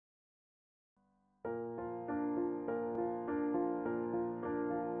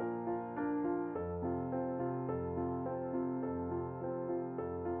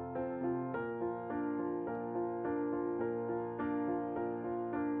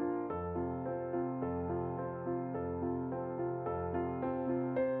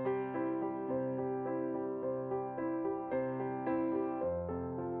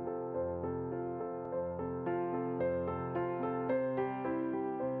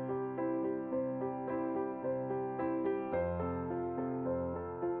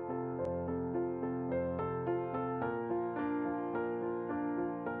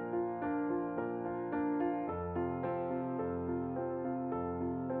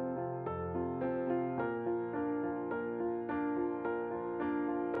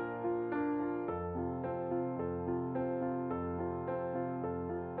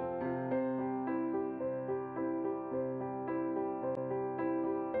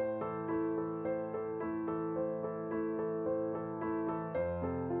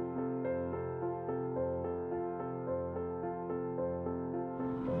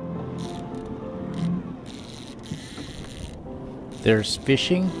There's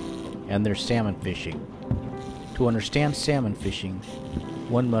fishing and there's salmon fishing. To understand salmon fishing,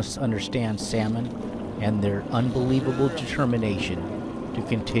 one must understand salmon and their unbelievable determination to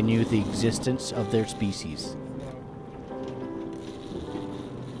continue the existence of their species.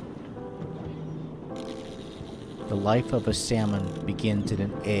 The life of a salmon begins in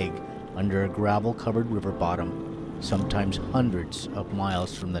an egg under a gravel-covered river bottom, sometimes hundreds of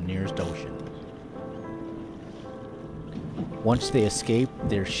miles from the nearest ocean. Once they escape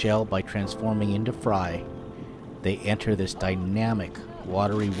their shell by transforming into fry, they enter this dynamic,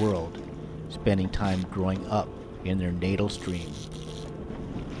 watery world, spending time growing up in their natal stream.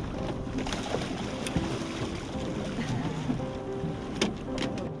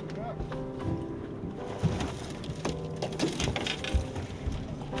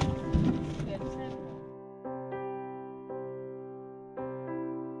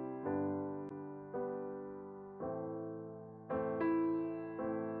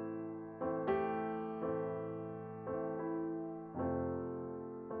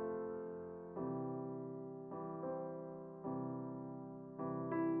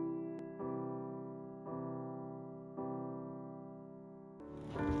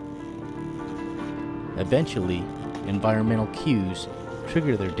 Eventually, environmental cues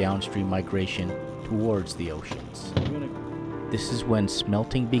trigger their downstream migration towards the oceans. This is when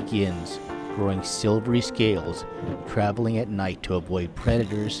smelting begins, growing silvery scales, traveling at night to avoid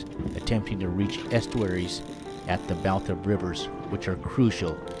predators, attempting to reach estuaries at the mouth of rivers, which are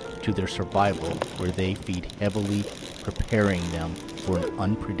crucial to their survival, where they feed heavily, preparing them for an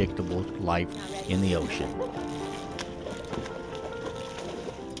unpredictable life in the ocean.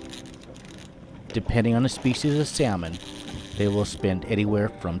 Depending on the species of salmon, they will spend anywhere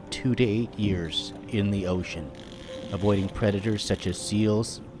from 2 to 8 years in the ocean, avoiding predators such as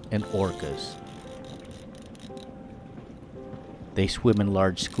seals and orcas. They swim in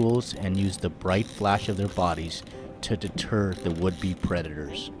large schools and use the bright flash of their bodies to deter the would-be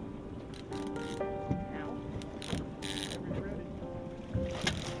predators.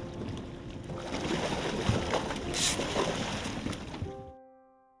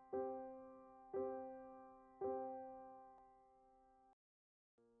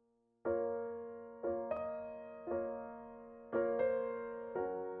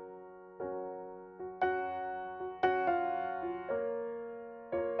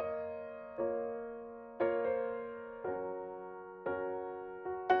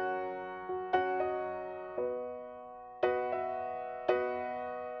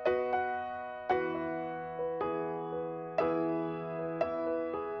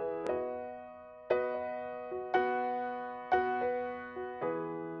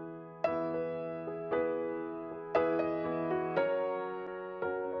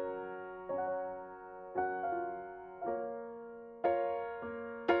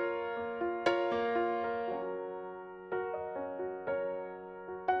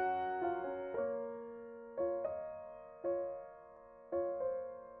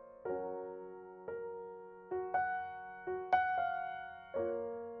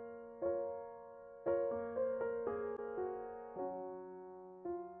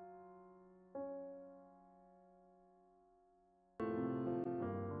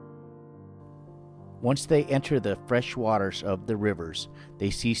 Once they enter the fresh waters of the rivers,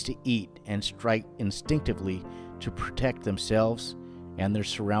 they cease to eat and strike instinctively to protect themselves and their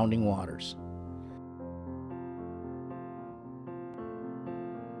surrounding waters.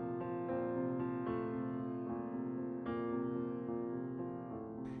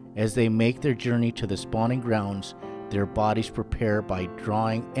 As they make their journey to the spawning grounds, their bodies prepare by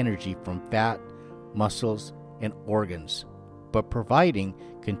drawing energy from fat, muscles, and organs, but providing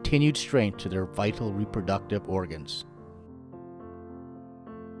continued strength to their vital reproductive organs.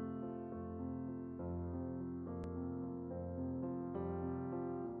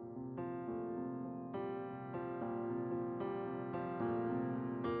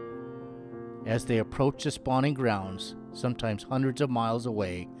 As they approach the spawning grounds, sometimes hundreds of miles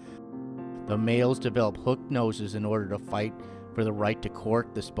away, the males develop hooked noses in order to fight for the right to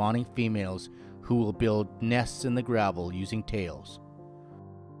court the spawning females, who will build nests in the gravel using tails.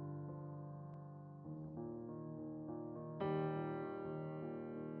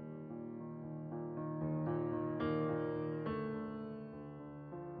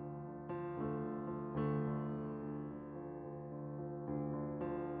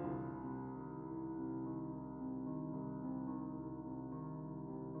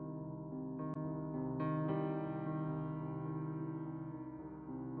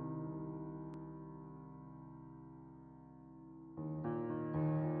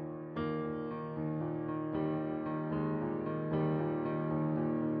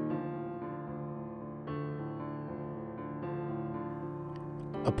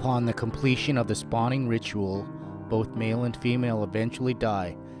 Upon the completion of the spawning ritual, both male and female eventually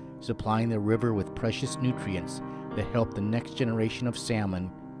die, supplying the river with precious nutrients that help the next generation of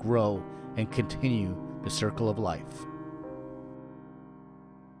salmon grow and continue the circle of life.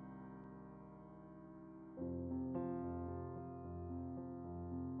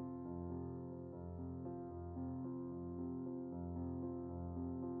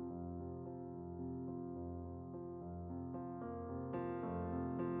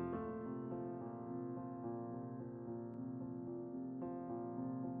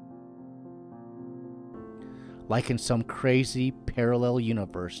 Like in some crazy parallel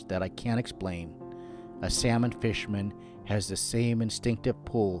universe that I can't explain, a salmon fisherman has the same instinctive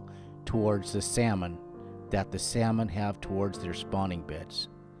pull towards the salmon that the salmon have towards their spawning beds.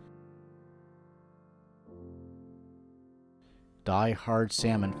 Die-hard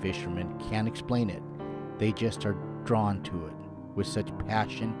salmon fishermen can't explain it. They just are drawn to it with such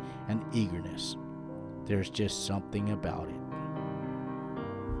passion and eagerness. There's just something about it.